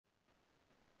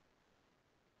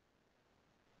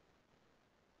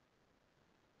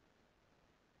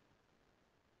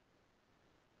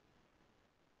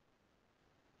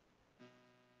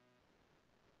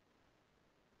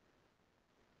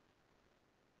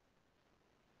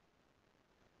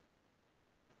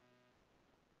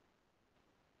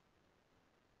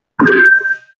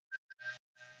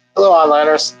Hello,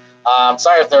 onliners.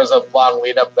 Sorry if there was a long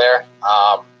lead up there.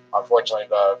 Unfortunately,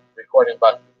 the recording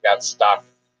button got stuck.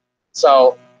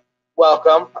 So,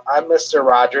 welcome. I'm Mr.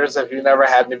 Rogers. If you've never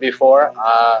had me before,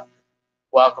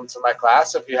 welcome to my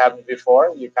class. If you haven't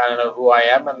before, you kind of know who I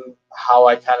am and how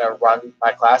I kind of run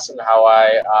my class and how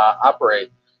I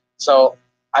operate. So,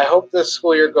 I hope this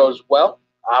school year goes well.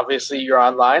 Obviously, you're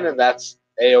online, and that's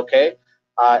A-okay.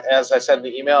 As I said in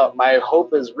the email, my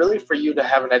hope is really for you to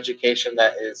have an education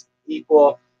that is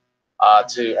equal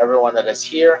to everyone that is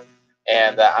here.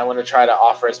 And I want to try to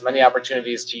offer as many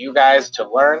opportunities to you guys to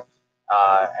learn,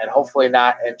 and hopefully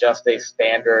not in just a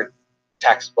standard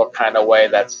textbook kind of way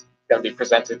that's going to be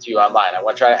presented to you online. I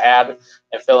want to try to add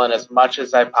and fill in as much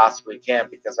as I possibly can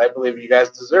because I believe you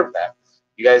guys deserve that.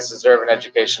 You guys deserve an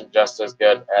education just as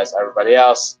good as everybody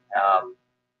else,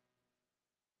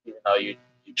 even though you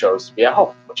chose to be at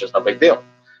home, which is no big deal.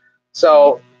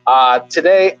 So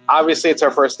today, obviously, it's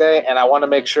our first day, and I want to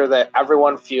make sure that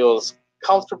everyone feels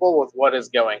comfortable with what is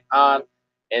going on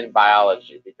in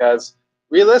biology because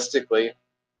realistically,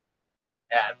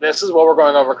 this is what we're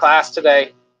going over class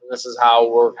today, and this is how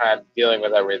we're kind of dealing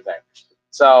with everything.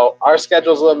 So our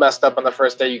schedule is a little messed up on the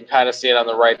first day. You can kind of see it on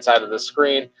the right side of the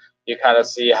screen. You kind of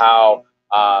see how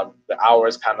the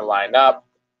hours kind of line up.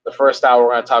 The first hour,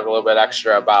 we're going to talk a little bit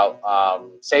extra about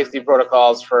safety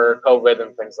protocols for COVID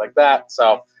and things like that.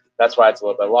 So that's why it's a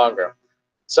little bit longer.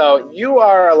 So you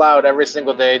are allowed every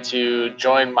single day to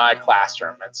join my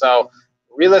classroom. And so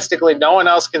realistically, no one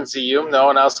else can see you. No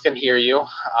one else can hear you.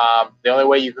 The only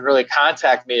way you can really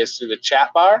contact me is through the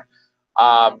chat bar.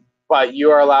 But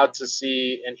you are allowed to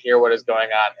see and hear what is going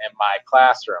on in my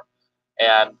classroom.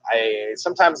 And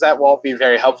sometimes that won't be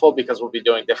very helpful because we'll be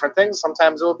doing different things.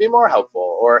 Sometimes it will be more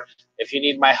helpful. Or if you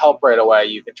need my help right away,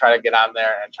 you can try to get on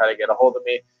there and try to get a hold of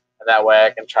me. And that way I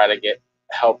can try to get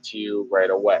help to you right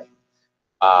away.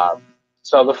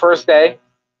 So the first day,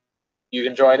 you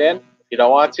can join in. If you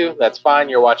don't want to, that's fine.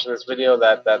 You're watching this video.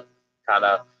 That kind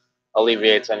of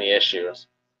alleviates any issues.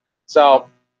 So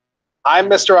I'm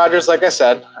Mr. Rogers, like I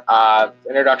said.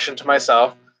 Introduction to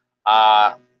myself.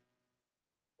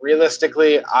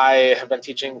 Realistically, I have been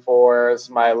teaching for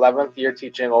my 11th year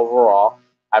teaching overall.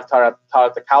 I've taught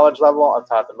at the college level, I've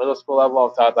taught at the middle school level,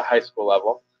 I've taught at the high school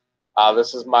level.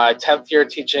 This is my 10th year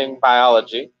teaching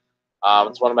biology.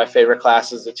 It's one of my favorite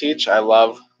classes to teach. I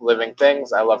love living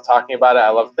things. I love talking about it. I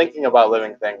love thinking about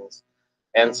living things.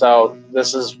 And so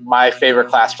this is my favorite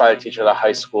class probably to teach at a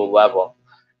high school level.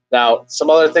 Now, some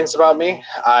other things about me.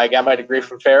 I got my degree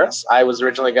from Ferris. I was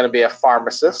originally going to be a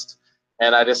pharmacist.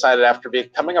 And I decided after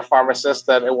becoming a pharmacist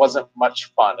that it wasn't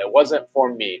much fun. It wasn't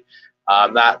for me.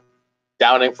 I'm not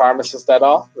downing pharmacists at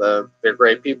all. They're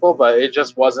great people, but it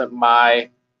just wasn't my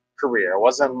career. It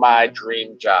wasn't my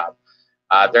dream job.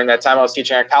 During that time, I was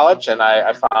teaching at college, and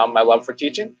I found my love for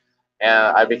teaching,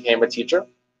 and I became a teacher.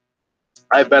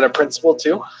 I've been a principal,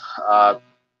 too, at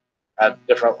a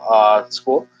different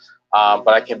school, but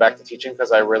I came back to teaching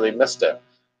because I really missed it.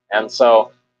 And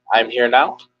so I'm here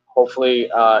now, hopefully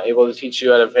able to teach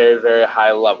you at a very, very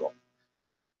high level.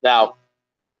 Now,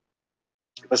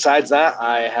 besides that,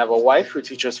 I have a wife who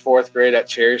teaches 4th grade at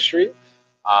Cherry Street,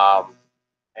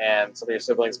 and some of your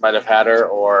siblings might have had her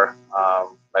or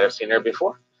might have seen her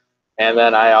before. And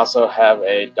then I also have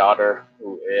a daughter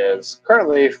who is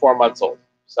currently 4 months old.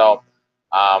 So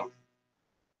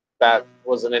that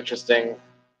was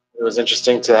it was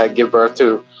interesting to give birth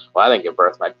to, well, I didn't give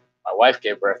birth, my wife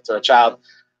gave birth to a child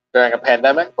during a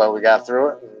pandemic, but we got through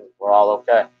it and we're all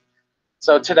okay.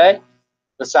 So today,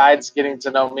 besides getting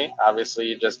to know me, obviously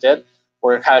you just did,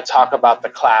 we're going to kind of talk about the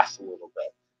class a little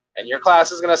bit. And your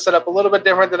class is going to set up a little bit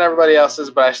different than everybody else's,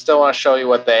 but I still want to show you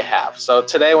what they have. So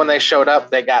today when they showed up,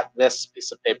 they got this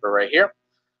piece of paper right here.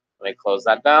 Let me close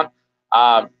that down.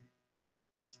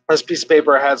 This piece of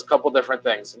paper has a couple different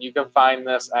things, and you can find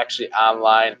this actually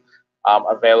online,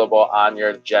 available on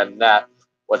your GenNet,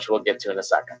 which we'll get to in a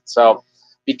second. So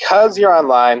because you're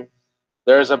online,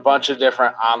 there's a bunch of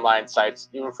different online sites,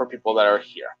 even for people that are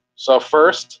here. So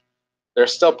first,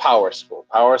 there's still PowerSchool.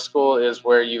 PowerSchool is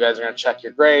where you guys are going to check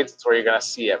your grades. It's where you're going to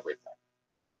see everything.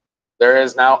 There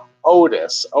is now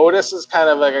Otis. Otis is kind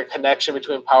of like a connection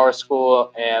between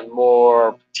PowerSchool and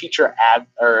more teacher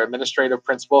or administrative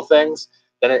principal things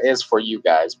than it is for you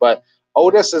guys. But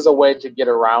Otis is a way to get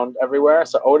around everywhere.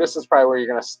 So Otis is probably where you're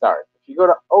going to start. If you go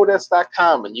to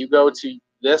otis.com and you go to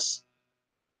this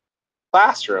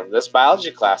classroom, this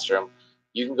biology classroom,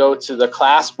 you can go to the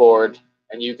class board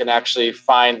and you can actually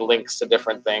find links to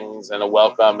different things and a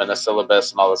welcome and a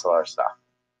syllabus and all this other stuff.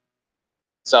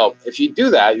 So if you do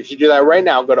that right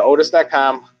now, go to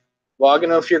otis.com, log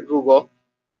in with your Google.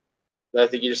 I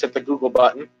think you just hit the Google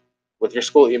button. with your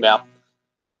school email,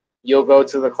 you'll go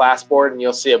to the class board and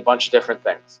you'll see a bunch of different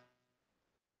things.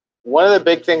 One of the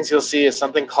big things you'll see is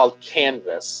something called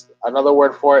Canvas. Another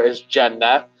word for it is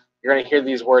GenNet. You're going to hear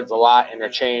these words a lot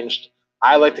interchanged.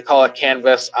 I like to call it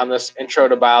Canvas. On this Intro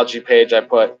to Biology page, I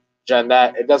put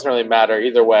GenNet. It doesn't really matter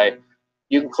either way.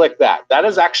 You can click that. That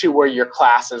is actually where your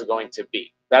class is going to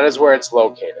be. That is where it's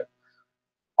located.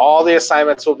 All the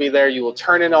assignments will be there. You will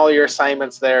turn in all your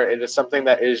assignments there. It is something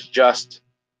that is just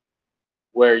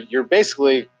where you're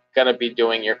basically going to be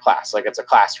doing your class, like it's a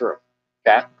classroom.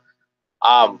 Okay.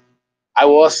 I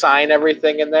will assign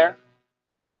everything in there.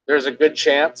 There's a good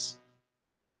chance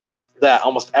that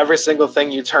almost every single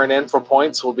thing you turn in for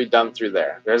points will be done through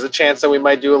there. There's a chance that we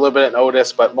might do a little bit in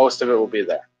Otis, but most of it will be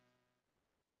there.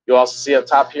 You'll also see up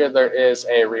top here, there is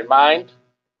a remind.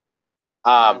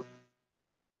 There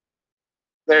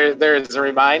is a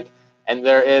remind, and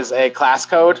there is a class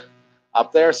code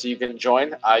up there, so you can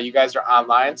join. You guys are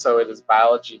online, so it is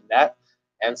BiologyNet.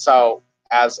 And so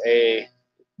as a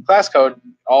class code,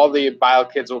 all the bio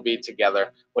kids will be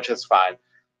together, which is fine.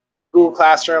 Google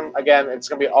Classroom, again, it's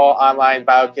going to be all online.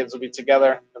 Bio kids will be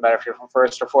together, no matter if you're from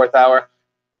first or fourth hour.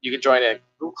 You can join in.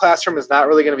 Google Classroom is not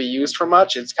really going to be used for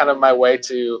much. It's kind of my way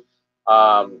to,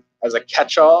 as a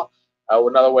catch-all,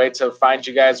 another way to find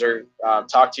you guys or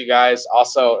talk to you guys.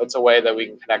 Also, it's a way that we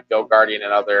can connect GoGuardian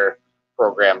and other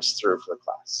programs through for the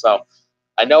class. So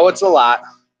I know it's a lot.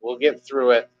 We'll get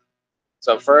through it.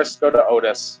 So first, go to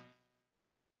Otis,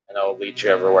 and it'll lead you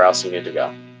everywhere else you need to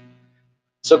go.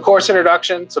 So course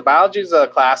introduction. So biology is a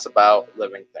class about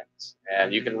living things.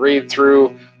 And you can read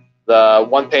through the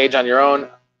one page on your own,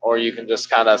 or you can just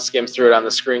kind of skim through it on the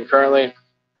screen currently.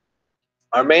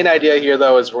 Our main idea here,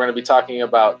 though, is we're going to be talking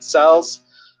about cells.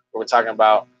 We're talking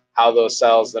about how those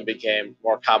cells then became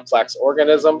more complex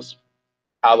organisms,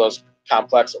 how those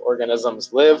complex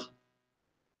organisms live,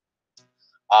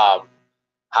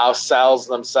 how cells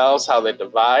themselves, how they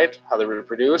divide, how they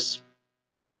reproduce,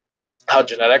 how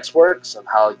genetics works, and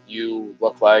how you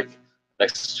look like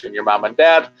next to your mom and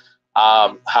dad,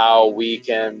 how we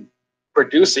can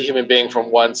produce a human being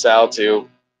from one cell to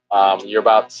you're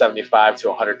about 75 to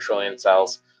 100 trillion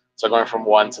cells. So going from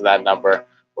one to that number.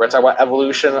 We're going to talk about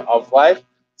evolution of life.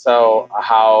 So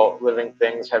how living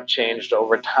things have changed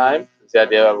over time. It's the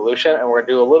idea of evolution. And we're going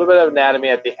to do a little bit of anatomy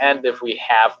at the end if we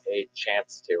have a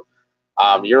chance to.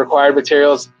 Your required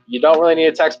materials, you don't really need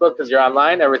a textbook because you're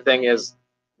online. Everything is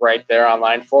right there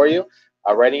online for you.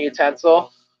 A writing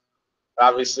utensil.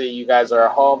 Obviously, you guys are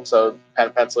at home, so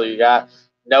pen, pencil you got.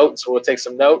 Notes, we'll take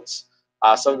some notes.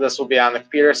 Some of this will be on the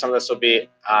computer, some of this will be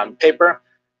on paper,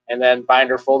 and then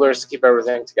binder folders to keep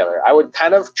everything together. I would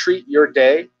kind of treat your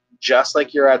day just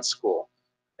like you're at school.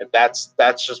 If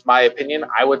that's just my opinion.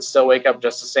 I would still wake up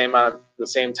just the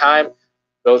same time,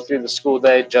 go through the school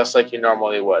day just like you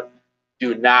normally would.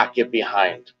 Do not get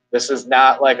behind. This is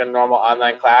not like a normal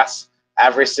online class.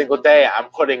 Every single day, I'm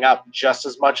putting up just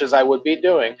as much as I would be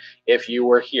doing if you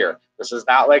were here. This is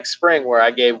not like spring where I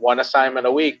gave one assignment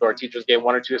a week or teachers gave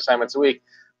 1 or 2 assignments a week.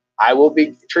 I will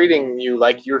be treating you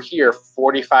like you're here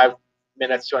 45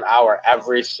 minutes to an hour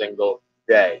every single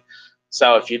day.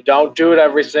 So if you don't do it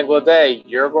every single day,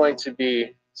 you're going to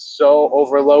be so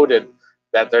overloaded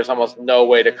that there's almost no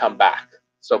way to come back.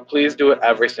 So please do it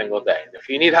every single day. If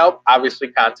you need help, obviously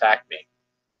contact me.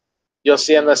 You'll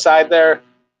see on the side there,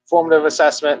 formative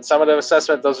assessment, summative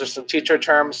assessment, those are some teacher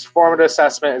terms. Formative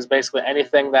assessment is basically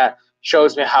anything that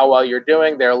shows me how well you're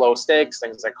doing. They're low stakes,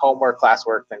 things like homework,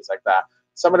 classwork, things like that.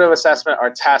 Summative assessment are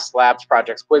tests, labs,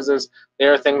 projects, quizzes. They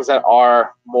are things that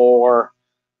are more,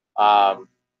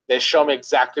 they show me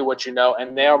exactly what you know,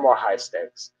 and they are more high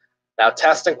stakes. Now,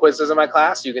 tests and quizzes in my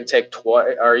class, you can take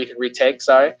you can retake,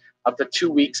 up to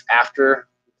 2 weeks after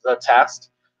the test.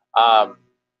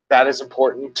 That is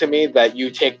important to me that you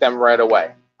take them right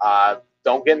away.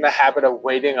 Don't get in the habit of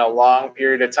waiting a long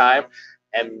period of time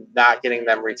and not getting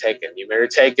them retaken. You may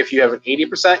retake if you have an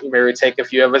 80%, you may retake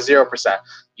if you have a 0%.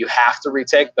 You have to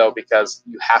retake, though, because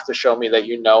you have to show me that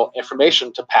you know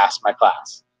information to pass my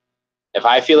class. If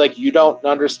I feel like you don't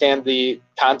understand the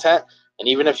content, and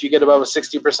even if you get above a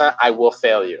 60%, I will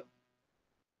fail you.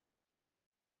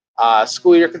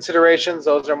 School year considerations,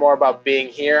 those are more about being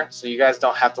here, so you guys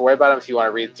don't have to worry about them if you want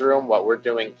to read through them, what we're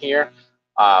doing here.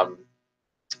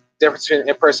 Difference between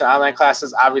in-person and online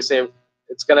classes, obviously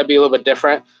it's going to be a little bit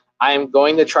different. I am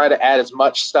going to try to add as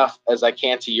much stuff as I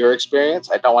can to your experience.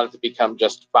 I don't want it to become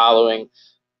just following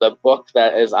the book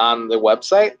that is on the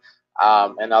website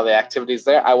and all the activities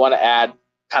there. I want to add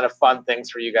kind of fun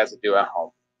things for you guys to do at home.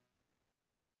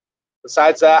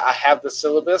 Besides that, I have the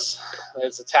syllabus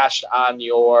that's attached on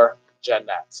your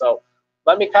GenNet. So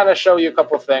let me kind of show you a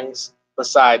couple things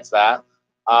besides that.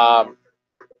 Let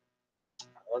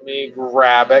me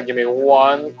grab it. Give me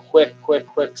one quick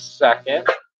second.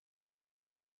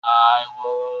 I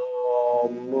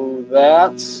will move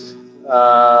that.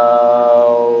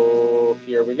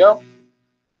 Here we go.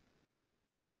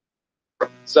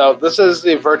 So this is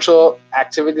the virtual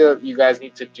activity that you guys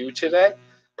need to do today.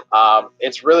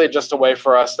 It's really just a way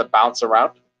for us to bounce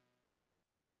around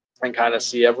and kind of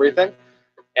see everything.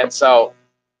 And so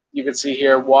you can see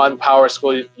here, one,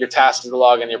 PowerSchool, your task is to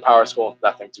log in your PowerSchool,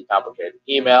 nothing too complicated.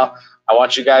 Email, I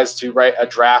want you guys to write a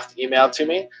draft email to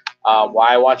me. Why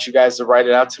I want you guys to write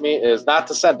it out to me is not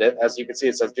to send it. As you can see,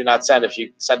 it says do not send. If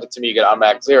you send it to me, you get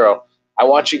automatic 0. I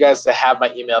want you guys to have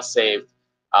my email saved.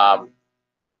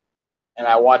 And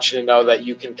I want you to know that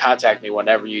you can contact me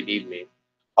whenever you need me.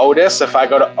 Otis, if I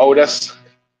go to Otis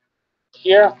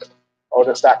here,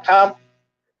 otis.com,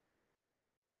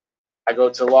 I go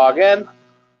to log in.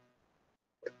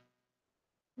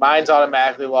 Mine's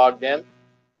automatically logged in,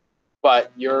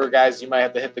 but your guys, you might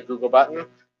have to hit the Google button.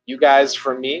 You guys,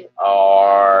 for me,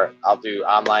 I'll do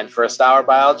online first hour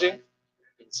biology.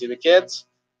 You can see the kids.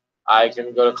 I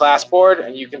can go to class board,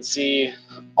 and you can see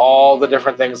all the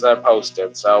different things that I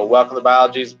posted. So welcome to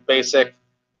biology's basic,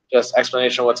 just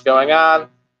explanation of what's going on,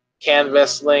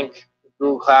 Canvas link,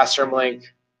 Google Classroom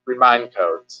link, remind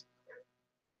codes.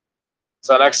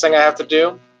 So next thing I have to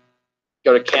do,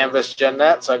 go to Canvas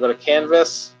GenNet. So I go to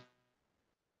Canvas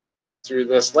through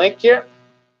this link here,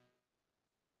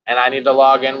 and I need to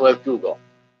log in with Google.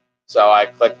 So I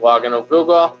click log in with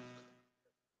Google,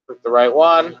 click the right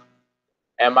one,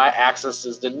 and my access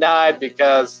is denied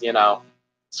because,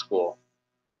 school.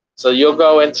 So you'll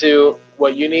go into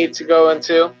what you need to go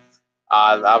into.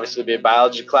 Obviously, be a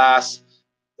biology class.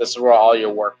 This is where all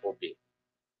your work will be.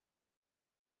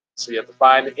 So you have to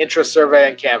find interest survey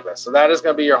and Canvas. So that is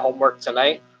going to be your homework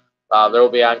tonight. There will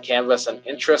be on Canvas an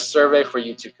interest survey for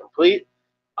you to complete.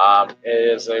 It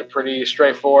is a pretty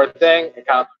straightforward thing. It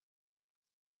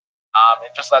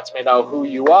just lets me know who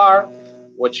you are,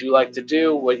 what you like to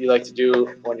do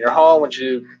when you're home,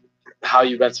 how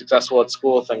you've been successful at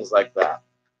school, things like that.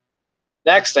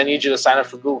 Next, I need you to sign up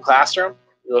for Google Classroom.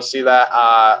 You'll see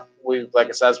that like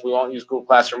it says, we won't use Google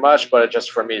Classroom much, but it's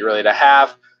just for me really to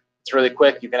have. It's really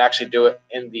quick. You can actually do it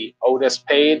in the Otis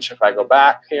page. If I go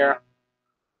back here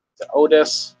to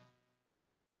Otis,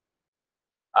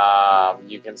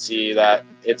 you can see that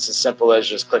it's as simple as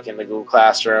just clicking the Google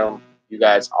Classroom. You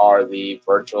guys are the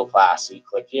virtual class. So you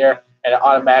click here, and it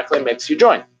automatically makes you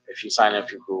join if you sign in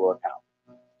for your Google account.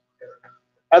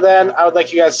 And then I would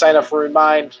like you guys to sign up for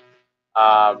Remind.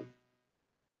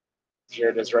 Here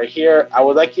it is right here. I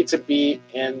would like you to be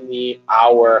in the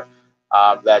hour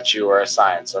that you are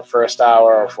assigned. So first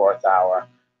hour or fourth hour,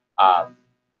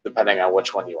 depending on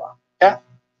which one you are. Okay?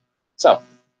 So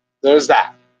there's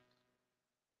that.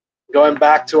 Going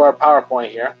back to our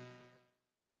PowerPoint here.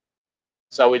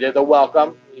 So we did the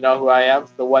welcome. You know who I am,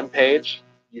 the one page.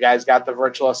 You guys got the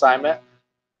virtual assignment.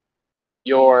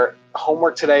 Your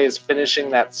homework today is finishing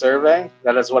that survey.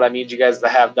 That is what I need you guys to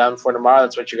have done for tomorrow.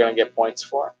 That's what you're going to get points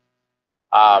for.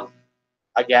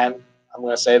 Again, I'm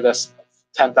going to say this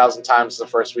 10,000 times the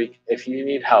first week. If you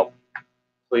need help,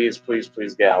 please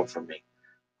get help from me.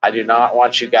 I do not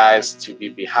want you guys to be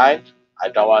behind. I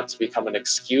don't want it to become an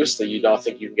excuse that you don't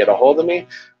think you can get a hold of me.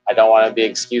 I don't want it to be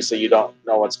an excuse that you don't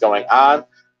know what's going on.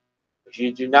 If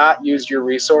you do not use your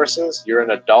resources, you're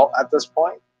an adult at this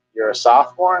point. You're a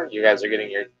sophomore. You guys are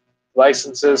getting your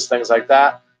licenses, things like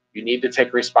that. You need to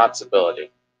take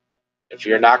responsibility. If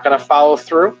you're not going to follow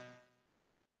through,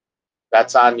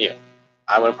 that's on you.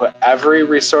 I'm going to put every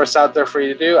resource out there for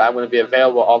you to do. I'm going to be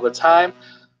available all the time.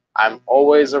 I'm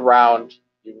always around.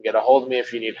 You can get a hold of me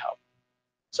if you need help.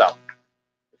 So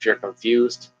if you're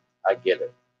confused, I get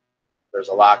it. There's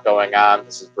a lot going on.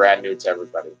 This is brand new to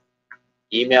everybody.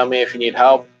 Email me if you need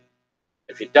help.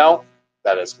 If you don't,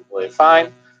 that is completely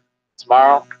fine.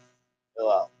 Tomorrow,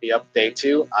 it'll be up day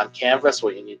 2 on Canvas,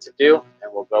 what you need to do,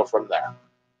 and we'll go from there.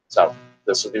 So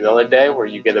this will be the only day where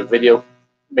you get a video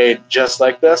made just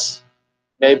like this.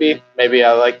 Maybe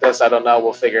I like this. I don't know.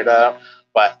 We'll figure it out.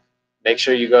 But make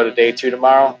sure you go to day 2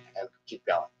 tomorrow and keep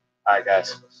going. All right,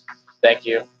 guys. Thank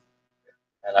you.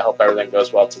 And I hope everything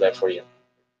goes well today for you.